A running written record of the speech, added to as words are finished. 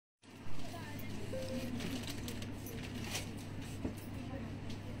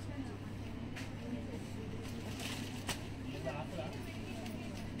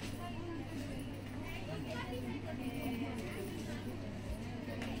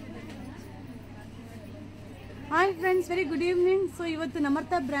Hi friends, very good evening. So ಇವತ್ತು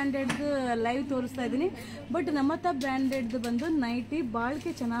ನಮರ್ತಾ ಬ್ರ್ಯಾಂಡೆಡ್ದು live ತೋರಿಸ್ತಾ ಇದ್ದೀನಿ. ಬಟ್ ನಮರ್ತಾ ಬ್ರ್ಯಾಂಡೆಡ್ದು ಬಂದು ನೈಟಿ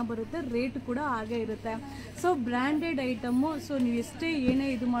ಬಾಳಿಕೆ ಚೆನ್ನಾಗಿ ಬರುತ್ತೆ, ರೇಟ್ ಕೂಡ ಹಾಗೆ ಇರುತ್ತೆ. ಸೊ ಬ್ರ್ಯಾಂಡೆಡ್ ಐಟಮು, ಸೊ ನೀವು ಎಷ್ಟೇ ಏನೇ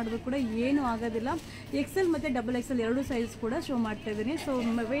ಇದು ಮಾಡಿದ್ರು ಕೂಡ ಏನೂ ಆಗೋದಿಲ್ಲ. ಎಕ್ಸೆಲ್ ಮತ್ತು ಡಬಲ್ ಎಕ್ಸೆಲ್ ಎರಡು ಸೈಜ್ ಕೂಡ ಶೋ ಮಾಡ್ತಾ ಇದ್ದೀನಿ. So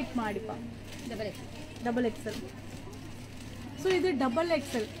weight ಮಾಡಿಪ್ಪ. Double XL. So ಇದು ಡಬಲ್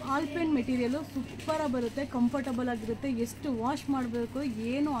ಎಕ್ಸೆಲ್ ಆಲ್ಪೈನ್ ಮೆಟೀರಿಯಲು ಸೂಪರಾಗಿ ಬರುತ್ತೆ, ಕಂಫರ್ಟಬಲ್ ಆಗಿರುತ್ತೆ, ಎಷ್ಟು ವಾಶ್ ಮಾಡಬೇಕು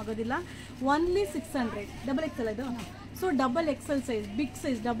ಏನೂ ಆಗೋದಿಲ್ಲ. ಓನ್ಲಿ 600 ಡಬಲ್ ಎಕ್ಸೆಲ್ ಇದು. So double XL size, big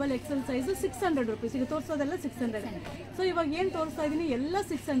size double XL size 600 rupees. ಈಗ ತೋರಿಸೋದೆಲ್ಲ 600. ಸೊ ಇವಾಗ ಏನು ತೋರಿಸ್ತಾ ಇದ್ದೀನಿ ಎಲ್ಲ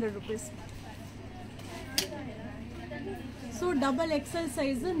 600 rupees. So double XL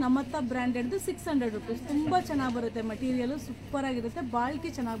size ನಮರ್ತಾ ಬ್ರ್ಯಾಂಡೆಡ್ದು 600 rupees. ತುಂಬ ಚೆನ್ನಾಗಿ ಬರುತ್ತೆ, ಮಟೀರಿಯಲು ಸೂಪರಾಗಿರುತ್ತೆ,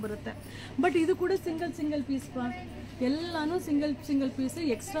 ಬಾಳಿಕೆ ಚೆನ್ನಾಗಿ ಬರುತ್ತೆ. ಬಟ್ ಇದು ಕೂಡ ಸಿಂಗಲ್ ಪೀಸ್ ಎಲ್ಲನೂ ಸಿಂಗಲ್ ಪೀಸ್,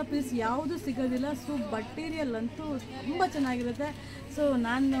 ಎಕ್ಸ್ಟ್ರಾ ಪೀಸ್ ಯಾವುದು ಸಿಗೋದಿಲ್ಲ. ಸೊ ಮಟೀರಿಯಲ್ ಅಂತೂ ತುಂಬ ಚೆನ್ನಾಗಿರುತ್ತೆ. ಸೊ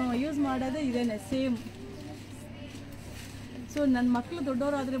ನಾನು ಯೂಸ್ ಮಾಡೋದೇ ಇದೇನೆ ಸೇಮ್. ಸೊ ನನ್ನ ಮಕ್ಕಳು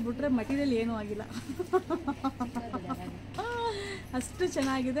ದೊಡ್ಡವರಾದರೆ ಬಿಟ್ರೆ ಮಟೀರಿಯಲ್ ಏನೂ ಆಗಿಲ್ಲ, ಅಷ್ಟು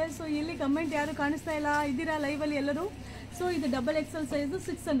ಚೆನ್ನಾಗಿದೆ. ಸೊ ಇಲ್ಲಿ ಕಮೆಂಟ್ ಯಾರು ಕಾಣಿಸ್ತಾ ಇಲ್ಲ, ಇದ್ದೀರಾ ಲೈವಲ್ಲಿ ಎಲ್ಲರೂ? ಸೊ ಇದು ಡಬಲ್ ಎಕ್ಸೆಲ್ ಸೈಜು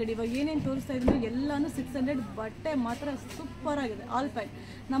 600. ಇವಾಗ ಏನೇನು ತೋರಿಸ್ತಾ ಇದ್ದೀನಿ ಎಲ್ಲನೂ 600. ಬಟ್ಟೆ ಮಾತ್ರ ಸೂಪರಾಗಿದೆ, ಆಲ್ಪೈನ್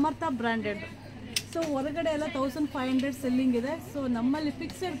ನಮರ್ತಾ ಬ್ರ್ಯಾಂಡೆಡ್. ಸೊ ಹೊರಗಡೆ ಎಲ್ಲ 1500 ಸೆಲ್ಲಿಂಗ್ ಇದೆ. ಸೊ ನಮ್ಮಲ್ಲಿ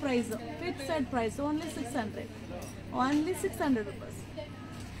fixed price only 600 rupees.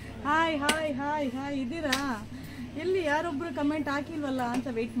 Hi ಇದ್ದೀರಾ? ಎಲ್ಲಿ ಯಾರೊಬ್ಬರು ಕಮೆಂಟ್ ಹಾಕಿಲ್ವಲ್ಲ ಅಂತ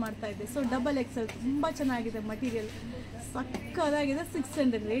ವೆಯ್ಟ್ ಮಾಡ್ತಾ ಇದ್ದೆ. ಸೊ ಡಬಲ್ ಎಕ್ಸೆಲ್ ತುಂಬ ಚೆನ್ನಾಗಿದೆ, ಮಟೀರಿಯಲ್ ಸಕ್ಕದಾಗಿದೆ.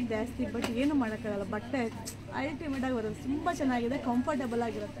 600 ರೇಟ್ ಜಾಸ್ತಿ, ಬಟ್ ಏನು ಮಾಡೋಕ್ಕಾಗಲ್ಲ, ಬಟ್ಟೆ ಅಲ್ಟಿಮೇಟಾಗಿ ಬರುತ್ತೆ, ತುಂಬ ಚೆನ್ನಾಗಿದೆ, ಕಂಫರ್ಟಬಲ್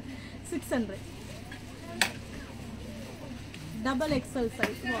ಆಗಿರುತ್ತೆ. 600 ಡಬಲ್ ಎಕ್ಸೆಲ್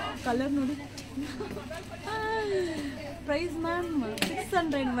ಸೈಜ್. ಕಲರ್ ನೋಡಿ. Price ma'am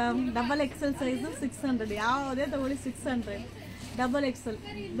 600 ma'am. Double XL size 600, ಯಾವುದೇ ತಗೊಳ್ಳಿ 600. ಡಬಲ್ ಎಕ್ಸೆಲ್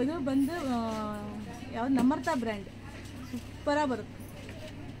ಇದು ಬಂದು ಯಾವ್ದು ನಮರ್ತಾ ಬ್ರ್ಯಾಂಡ್, ಸೂಪರಾಗಿ ಬರುತ್ತೆ.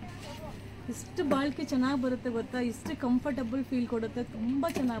 ಇಷ್ಟು ಬಾಳಿಕೆ ಚೆನ್ನಾಗಿ ಬರುತ್ತೆ ಗೊತ್ತಾ, ಇಷ್ಟು ಕಂಫರ್ಟಬಲ್ ಫೀಲ್ ಕೊಡುತ್ತೆ, ತುಂಬ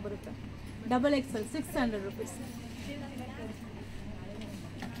ಚೆನ್ನಾಗಿ ಬರುತ್ತೆ. Double XL 600 rupees.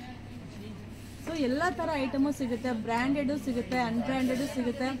 ಸೊ ಎಲ್ಲ ಥರ ಐಟಮು ಸಿಗುತ್ತೆ, ಬ್ರ್ಯಾಂಡೆಡು ಸಿಗುತ್ತೆ, ಅನ್ಬ್ರ್ಯಾಂಡೆಡು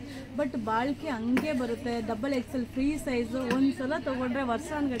ಸಿಗುತ್ತೆ. ಬಟ್ ಬಾಳಿಕೆ ಹಂಗೆ ಬರುತ್ತೆ. ಡಬಲ್ ಎಕ್ಸೆಲ್ ಫ್ರೀ ಸೈಜು, ಒಂದು ಸಲ ತೊಗೊಂಡ್ರೆ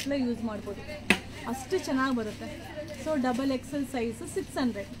ವರ್ಷಾನುಗಟ್ಟಲೆ ಯೂಸ್ ಮಾಡ್ಬೋದು, ಅಷ್ಟು ಚೆನ್ನಾಗಿ ಬರುತ್ತೆ. So double XL size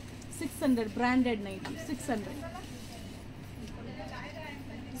 600 branded nighty 600.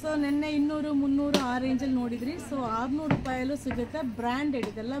 So ನೆನ್ನೆ 200, 300 ಆ ರೇಂಜಲ್ಲಿ ನೋಡಿದ್ರಿ. ಸೊ 600 ರೂಪಾಯಲ್ಲೂ ಸಿಗುತ್ತೆ. ಬ್ರ್ಯಾಂಡೆಡ್,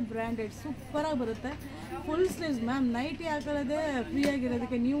 ಇದೆಲ್ಲ ಬ್ರ್ಯಾಂಡೆಡ್, ಸೂಪರಾಗಿ ಬರುತ್ತೆ. Full sleeves ma'am, nighty ಹಾಕೊಳ್ಳೋದೇ free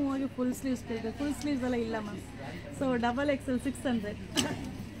ಆಗಿರೋದಕ್ಕೆ ನೀವು ಹೋಗಿ ಫುಲ್ ಸ್ಲೀವ್ಸ್ ಕೇಳಿದ್ರೆ ಫುಲ್ ಸ್ಲೀವ್ಸ್ ಎಲ್ಲ ಇಲ್ಲ ಮ್ಯಾಮ್. So double XL 600.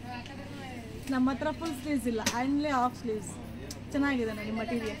 ನಮ್ಮ ಹತ್ರ ಫುಲ್ ಸ್ಲೀವ್ಸ್ ಇಲ್ಲ, ಆ್ಯಂಡ್ಲಿ ಹಾಫ್ ಸ್ಲೀವ್ಸ್. ಚೆನ್ನಾಗಿದೆ ನೋಡಿ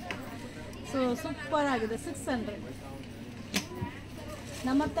ಮಟೀರಿಯಲ್. ಸೊ ಸೂಪರಾಗಿದೆ. 600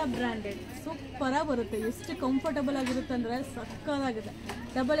 ನಮರ್ತಾ ಬ್ರ್ಯಾಂಡೆಡ್, ಸೂಪರಾಗಿ ಬರುತ್ತೆ, ಎಷ್ಟು ಕಂಫರ್ಟಬಲ್ ಆಗಿರುತ್ತೆ ಅಂದರೆ ಸಕ್ಕದಾಗಿದೆ.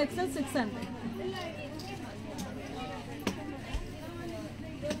 Double XL 600.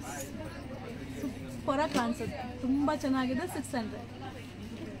 ಸೂಪರಾಗಿ ಕಾಣಿಸುತ್ತೆ, ತುಂಬ ಚೆನ್ನಾಗಿದೆ. 600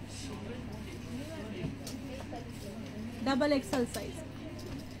 ಡಬಲ್ ಎಕ್ಸೆಲ್ ಸೈಜ್.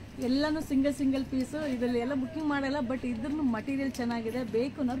 ಎಲ್ಲನೂ ಸಿಂಗಲ್ ಪೀಸು. ಇದರಲ್ಲಿ ಎಲ್ಲ ಬುಕ್ಕಿಂಗ್ ಮಾಡಲ್ಲ, ಬಟ್ ಇದ್ರೂ ಮಟೀರಿಯಲ್ ಚೆನ್ನಾಗಿದೆ,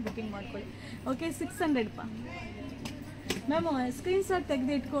 ಬೇಕು ಅನ್ನೋರು ಬುಕ್ಕಿಂಗ್ ಮಾಡ್ಕೊಳ್ಳಿ. Okay 600 ma'am. ಸ್ಕ್ರೀನ್ಶಾಟ್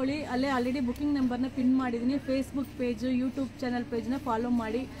ತೆಗೆದು ಇಟ್ಕೊಳ್ಳಿ, ಅಲ್ಲೇ ಆಲ್ರೆಡಿ ಬುಕ್ಕಿಂಗ್ ನಂಬರ್ನ ಪಿನ್ ಮಾಡಿದ್ದೀನಿ. Facebook page, YouTube channel ಪೇಜ್ನ follow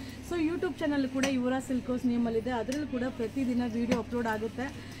ಮಾಡಿ. ಸೊ ಯೂಟ್ಯೂಬ್ ಚಾನಲ್ ಕೂಡ ಯುವರಾ ಸಿಲ್ಕೋಸ್ ನೇಮಲ್ಲಿದೆ, ಅದರಲ್ಲೂ ಕೂಡ ಪ್ರತಿದಿನ ವೀಡಿಯೋ ಅಪ್ಲೋಡ್ ಆಗುತ್ತೆ.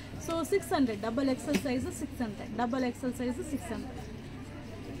 So 600 double XL size 600. Double XL size 600.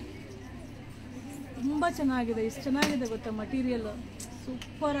 ತುಂಬ ಚೆನ್ನಾಗಿದೆ, ಎಷ್ಟು ಚೆನ್ನಾಗಿದೆ ಗೊತ್ತಾ ಮಟೀರಿಯಲ್ಲು,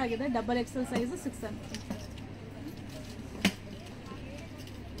 ಸೂಪರಾಗಿದೆ. Double XL size 600.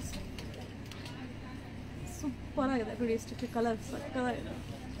 ಸೂಪರಾಗಿದೆ ನೋಡಿ, ಎಷ್ಟು ಕಲರ್ ಸಕ್ಕದಾಗಿದೆ.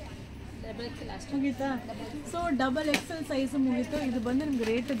 ಮುಗೀತಾ? ಸೊ ಡಬಲ್ ಎಕ್ಸೆಲ್ ಸೈಜು ಮುಗೀತು. ಇದು ಬಂದು ನಿಮ್ಗೆ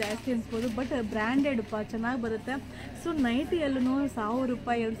ರೇಟ್ ಜಾಸ್ತಿ ಅನ್ಸ್ಬೋದು, ಬಟ್ ಬ್ರ್ಯಾಂಡೆಡ್ ಚೆನ್ನಾಗಿ ಬರುತ್ತೆ. ಸೊ ನೈಟಿಯಲ್ಲೂ 1000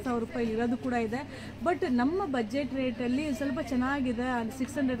 ರೂಪಾಯಿ 2000 ರೂಪಾಯಿ ಇರೋದು ಕೂಡ ಇದೆ. ಬಟ್ ನಮ್ಮ ಬಜೆಟ್ ರೇಟಲ್ಲಿ ಸ್ವಲ್ಪ ಚೆನ್ನಾಗಿದೆ,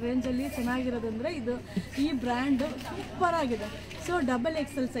 600 ರೇಂಜಲ್ಲಿ ಚೆನ್ನಾಗಿರೋದಂದರೆ ಇದು ಈ brand ಸೂಪರಾಗಿದೆ. So double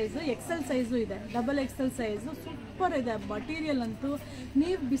XL size ಇದೆ. ಡಬಲ್ ಎಕ್ಸೆಲ್ ಸೈಜು ಸೂಪರ್ ಇದೆ. ಮಟೀರಿಯಲ್ ಅಂತೂ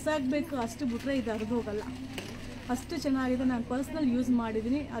ನೀವು ಬಿಸಾಕಬೇಕು, ಅಷ್ಟು ಬಿಟ್ರೆ ಇದು ಹರಿದು ಹೋಗಲ್ಲ, ಅಷ್ಟು ಚೆನ್ನಾಗಿದೆ. ನಾನು ಪರ್ಸ್ನಲ್ ಯೂಸ್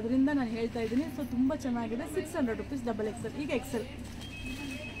ಮಾಡಿದ್ದೀನಿ, ಅದರಿಂದ ನಾನು ಹೇಳ್ತಾ ಇದ್ದೀನಿ. ಸೊ ತುಂಬ ಚೆನ್ನಾಗಿದೆ. 600 ರುಪೀಸ್ ಡಬಲ್ ಎಕ್ಸೆಲ್. ಈಗ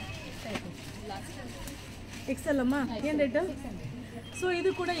ಎಕ್ಸೆಲ್ ಅಮ್ಮ ಏನು ರೇಟು? ಸೊ ಇದು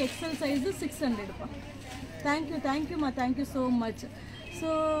ಕೂಡ ಎಕ್ಸೆಲ್ ಸೈಜು 600 ಥ್ಯಾಂಕ್ ಯು ಮಾ, thank you so much. So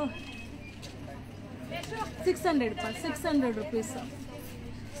 600 rupees.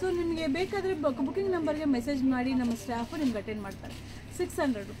 So ನಿಮಗೆ ಬೇಕಾದರೆ ಬುಕ್ಕಿಂಗ್ ನಂಬರ್ಗೆ ಮೆಸೇಜ್ ಮಾಡಿ, ನಮ್ಮ ಸ್ಟಾಫು ನಿಮ್ಗೆ ಅಟೆಂಡ್ ಮಾಡ್ತಾರೆ.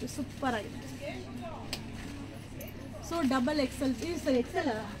 600 rupees, ಸೂಪರಾಗಿದೆ. So double XL sir Excel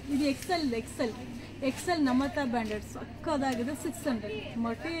ಇದು ಎಕ್ಸೆಲ್ ನಮ್ಮತ್ತ ಬ್ರ್ಯಾಂಡೆಡ್ ಸಕ್ಕದಾಗಿದೆ 600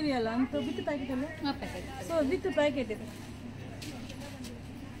 ಮಟೀರಿಯಲ್ ಅಂತ ವಿತ್ ಪ್ಯಾಕೆಟ್ ಅಲ್ಲ ಸೊ ವಿತ್ ಪ್ಯಾಕೆಟ್ ಇದೆ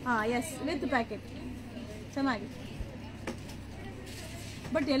ಎಸ್ ವಿತ್ ಪ್ಯಾಕೆಟ್ ಚೆನ್ನಾಗಿದೆ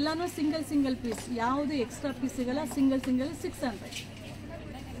ಬಟ್ ಎಲ್ಲಾನು ಸಿಂಗಲ್ ಪೀಸ್ ಯಾವುದು ಎಕ್ಸ್ಟ್ರಾ ಪೀಸ್ ಸಿಗಲ್ಲ ಸಿಂಗಲ್ 600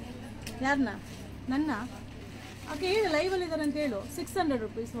 ಯಾರನ್ನ ನನ್ನ ಓಕೆ ಹೇಳು ಲೈವಲ್ಲಿ ಇದ್ದಾರೆ ಅಂತ ಹೇಳು 600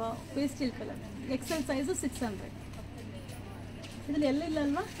 rupees pastel colour Excel size 600 ಇದರಲ್ಲಿ ಇಲ್ಲ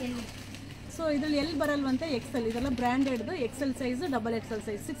ಅಲ್ವಾ ಸೊ ಇದರಲ್ಲಿ ಎಲ್ಲಿ ಬರಲ್ವಂತೆ ಎಕ್ಸೆಲ್ ಇದೆಲ್ಲ ಬ್ರ್ಯಾಂಡೆಡ್ದು Excel size double XL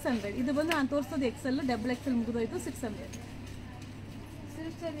size 600 ಇದು ಬಂದು ನಾನು ತೋರಿಸೋದು ಎಕ್ಸೆಲ್ ಡಬಲ್ ಎಕ್ಸೆಲ್ ಮುಗಿದೋಯ್ತು 600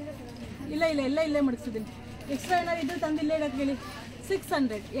 ಇಲ್ಲ ಇಲ್ಲೇ ಮಡಗಿಸಿದ್ದೀನಿ ಎಕ್ಸ್ಟ್ರಾ ಏನಾದ್ರು ಇದ್ರೆ ತಂದು ಇಲ್ಲೇ ಇಡಕ್ಕೆ ಹೇಳಿ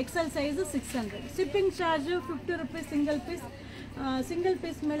 600 Excel size 600 shipping charge 50 rupees single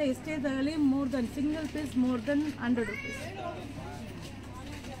piece ಮೇಲೆ ಎಷ್ಟೇ ತಗೊಳ್ಳಿ single piece more than 100 rupees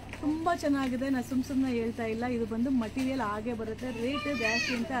ತುಂಬ ಚೆನ್ನಾಗಿದೆ ನಾನು ಸುಮ್ಮನೆ ಹೇಳ್ತಾ ಇಲ್ಲ ಇದು ಬಂದು ಮಟೀರಿಯಲ್ ಆಗೇ ಬರುತ್ತೆ ರೇಟ್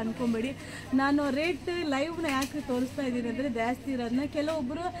ಜಾಸ್ತಿ ಅಂತ ಅಂದ್ಕೊಂಬೇಡಿ ನಾನು ರೇಟ್ ಲೈವ್ನ ಯಾಕೆ ತೋರಿಸ್ತಾ ಇದ್ದೀನಿ ಅಂದರೆ ಜಾಸ್ತಿ ಇರೋದನ್ನ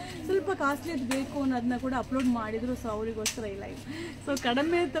ಕೆಲವೊಬ್ಬರು ಸ್ವಲ್ಪ ಕಾಸ್ಟ್ಲಿದು ಬೇಕು ಅನ್ನೋದನ್ನ ಕೂಡ ಅಪ್ಲೋಡ್ ಮಾಡಿದರು ಸೊ ಅವರಿಗೋಸ್ಕರ ಈ ಲೈವ್ ಸೊ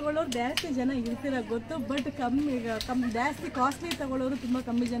ಕಡಿಮೆ ತೊಗೊಳ್ಳೋರು ಜಾಸ್ತಿ ಜನ ಇರ್ತೀರ ಗೊತ್ತು ಬಟ್ ಜಾಸ್ತಿ ಕಾಸ್ಟ್ಲಿ ತೊಗೊಳ್ಳೋರು ತುಂಬ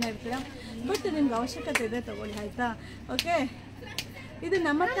ಕಮ್ಮಿ ಜನ ಇರ್ತೀರ ಬಟ್ ನಿಮ್ಗೆ ಅವಶ್ಯಕತೆ ಇದೆ ತೊಗೊಳ್ಳಿ ಆಯಿತಾ ಓಕೆ ಇದು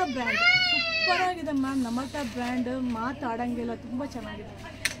ನಮ್ಮತ್ತ ಬ್ರ್ಯಾಂಡ್ ಸೂಪರ್ ಆಗಿದೆ ಮ್ಯಾಮ್ ನಮ್ಮತ್ತ ಬ್ರ್ಯಾಂಡ್ ಮಾತಾಡೋಂಗಿಲ್ಲ ತುಂಬ ಚೆನ್ನಾಗಿದೆ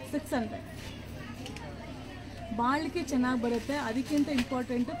 600 ಬಾಳಿಕೆ ಚೆನ್ನಾಗಿ ಬರುತ್ತೆ ಅದಕ್ಕಿಂತ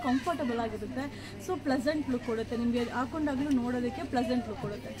ಇಂಪಾರ್ಟೆಂಟು ಕಂಫರ್ಟಬಲ್ ಆಗಿರುತ್ತೆ ಸೊ ಪ್ಲೆಸೆಂಟ್ ಲುಕ್ ಕೊಡುತ್ತೆ ನಿಮಗೆ ಹಾಕೊಂಡಾಗಲೂ ನೋಡೋದಕ್ಕೆ ಪ್ಲೆಸೆಂಟ್ ಲುಕ್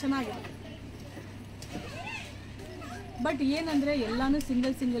ಕೊಡುತ್ತೆ ಚೆನ್ನಾಗಿರುತ್ತೆ ಬಟ್ ಏನಂದರೆ ಎಲ್ಲನೂ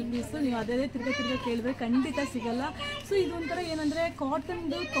ಸಿಂಗಲ್ ಪೀಸು ನೀವು ಅದೇ ತಿರ್ಗ ಕೇಳಿದ್ರೆ ಖಂಡಿತ ಸಿಗಲ್ಲ ಸೊ ಇದೊಂಥರ ಏನಂದರೆ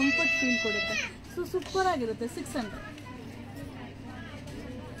ಕಾಟನ್ದು ಕಂಫರ್ಟ್ ಫೀಲ್ ಕೊಡುತ್ತೆ ಸೊ ಸೂಪರ್ ಆಗಿರುತ್ತೆ 600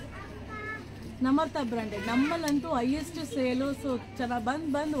 ನಮ್ಮರ್ಥ ಬ್ರ್ಯಾಂಡೆಡ್ ನಮ್ಮಲ್ಲಂತೂ ಹೈಯೆಸ್ಟ್ ಸೇಲು ಸೊ ಚೆನ್ನಾಗಿ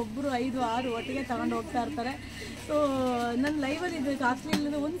ಬಂದು ಒಬ್ಬರು 5-6 ಒಟ್ಟಿಗೆ ತಗೊಂಡು ಹೋಗ್ತಾ ಇರ್ತಾರೆ ಸೊ ನನ್ನ ಲೈವಲ್ಲಿ ಇದು ಕಾಸ್ಟ್ಲಿ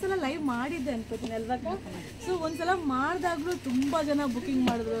ಇಲ್ಲದೆ ಒಂದ್ಸಲ ಲೈವ್ ಮಾಡಿದ್ದೆ ಅನ್ಕೋತೀನಿ ಅಲ್ವಾ ಸೊ ಒಂದ್ಸಲ ಮಾಡಿದಾಗಲೂ ತುಂಬ ಜನ ಬುಕ್ಕಿಂಗ್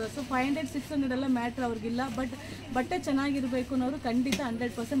ಮಾಡಿದ್ರು ಸೊ 500-600 ಎಲ್ಲ ಮ್ಯಾಟ್ರ್ ಅವ್ರಿಗಿಲ್ಲ ಬಟ್ ಬಟ್ಟೆ ಚೆನ್ನಾಗಿರಬೇಕು ಅನ್ನೋರು ಖಂಡಿತ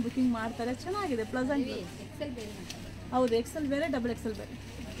 100% ಬುಕ್ಕಿಂಗ್ ಮಾಡ್ತಾರೆ ಚೆನ್ನಾಗಿದೆ ಪ್ಲೆಸೆಂಟ್ ಹೌದು ಎಕ್ಸೆಲ್ ಬೇರೆ ಡಬಲ್ ಎಕ್ಸೆಲ್ ಬೇರೆ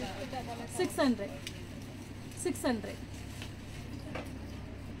 600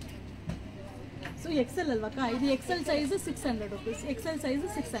 ಸೊ ಎಕ್ಸೆಲ್ ಅಲ್ವಾ ಇದು Excel size 600 rupees Excel size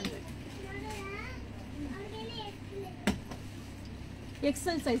 600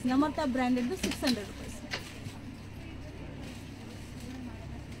 XL size ನಮ್ಮತ್ತ ಬ್ರ್ಯಾಂಡೆಡ್ದು 600 rupees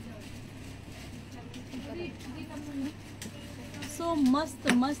so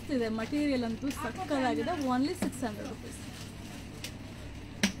ಮಸ್ತ್ ಇದೆ ಮಟೀರಿಯಲ್ ಅಂತೂ ಸಕ್ಕತ್ತಾಗಿದೆ only 600 rupees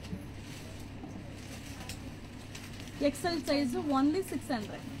Excel size only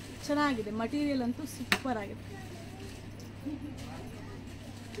 600 ಚೆನ್ನಾಗಿದೆ ಮಟೀರಿಯಲ್ ಅಂತೂ ಸೂಪರ್ ಆಗಿದೆ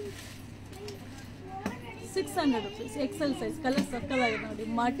 600 ರೂಪೀಸ್ ಎಕ್ಸೆಲ್ ಸೈಜ್ ಕಲರ್ ಸಕ್ಕತ್ತಾಗಿದೆ ನೋಡಿ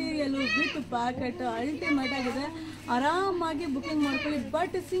ಮಟೀರಿಯಲು ವಿತ್ ಪ್ಯಾಕೆಟ್ ಅಲ್ಟಿಮೇಟ್ ಆಗಿದೆ ಆರಾಮಾಗಿ ಬುಕ್ಕಿಂಗ್ ಮಾಡ್ಕೊಳ್ಳಿ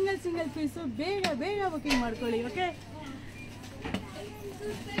ಬಟ್ ಸಿಂಗಲ್ ಪೀಸು ಬೇಗ ಬುಕ್ಕಿಂಗ್ ಮಾಡ್ಕೊಳ್ಳಿ ಓಕೆ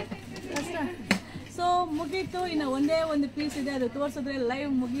ಅಷ್ಟೇ ಸೊ ಮುಗೀತು ಇನ್ನು ಒಂದೇ ಒಂದು ಪೀಸ್ ಇದೆ ಅದು ತೋರಿಸಿದ್ರೆ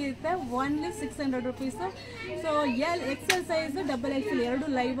ಲೈವ್ ಮುಗಿಯುತ್ತೆ only 600 rupees so Excel size double XL ಎರಡು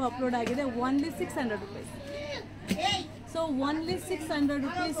ಲೈವ್ ಅಪ್ಲೋಡ್ ಆಗಿದೆ only 600 rupees so only 600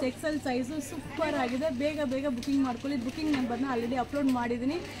 rupees Excel size super ಆಗಿದೆ ಬೇಗ ಬುಕ್ಕಿಂಗ್ ಮಾಡ್ಕೊಳ್ಳಿ ಬುಕ್ಕಿಂಗ್ ನಂಬರ್ನ ಆಲ್ರೆಡಿ ಅಪ್ಲೋಡ್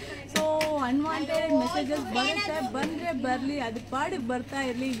ಮಾಡಿದ್ದೀನಿ ಸೊ ಅನ್ವಾಂಟೆಡ್ ಮೆಸೇಜಸ್ ಬರುತ್ತೆ ಬಂದರೆ ಬರಲಿ ಅದು ಪಾಡಿಗೆ ಬರ್ತಾ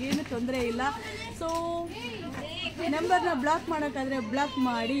ಇರಲಿ ಏನು ತೊಂದರೆ ಇಲ್ಲ ಸೊ ನಂಬರ್ನ ಬ್ಲಾಕ್ ಮಾಡೋಕ್ಕಾದರೆ ಬ್ಲಾಕ್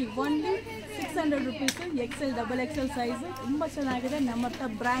ಮಾಡಿ only 600 rupees XL double XL size ತುಂಬ ಚೆನ್ನಾಗಿದೆ ನಮ್ಮತ್ತ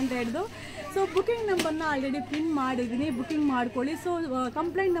ಬ್ರ್ಯಾಂಡೆಡ್ದು ಸೊ ಬುಕ್ಕಿಂಗ್ ನಂಬರ್ನ ಆಲ್ರೆಡಿ ಪಿನ್ ಮಾಡಿದ್ದೀನಿ ಬುಕ್ಕಿಂಗ್ ಮಾಡ್ಕೊಳ್ಳಿ ಸೊ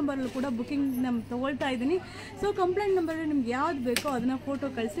ಕಂಪ್ಲೇಂಟ್ ನಂಬರಲ್ಲೂ ಕೂಡ ಬುಕ್ಕಿಂಗ್ ತೊಗೊಳ್ತಾ ಇದ್ದೀನಿ ಸೊ ಕಂಪ್ಲೇಂಟ್ ನಂಬರಲ್ಲಿ ನಿಮ್ಗೆ ಯಾವ್ದು ಬೇಕೋ ಅದನ್ನು ಫೋಟೋ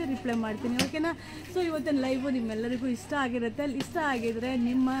ಕಳಿಸಿ ರಿಪ್ಲೈ ಮಾಡ್ತೀನಿ ಓಕೆನಾ ಸೊ ಇವತ್ತಿನ ಲೈವು ನಿಮ್ಮೆಲ್ಲರಿಗೂ ಇಷ್ಟ ಆಗಿರುತ್ತೆ ಇಷ್ಟ ಆಗಿದ್ರೆ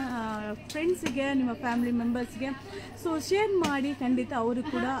ನಿಮ್ಮ ಫ್ರೆಂಡ್ಸಿಗೆ ನಿಮ್ಮ ಫ್ಯಾಮಿಲಿ ಮೆಂಬರ್ಸ್ಗೆ ಸೊ ಶೇರ್ ಮಾಡಿ ಖಂಡಿತ ಅವರು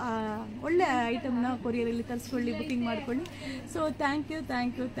ಕೂಡ ಒಳ್ಳೆ ಐಟಮ್ನ ಕೊರಿಯರಲ್ಲಿ ತರಿಸ್ಕೊಳ್ಳಿ ಬುಕ್ಕಿಂಗ್ ಮಾಡ್ಕೊಳ್ಳಿ so thank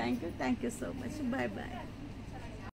you so much bye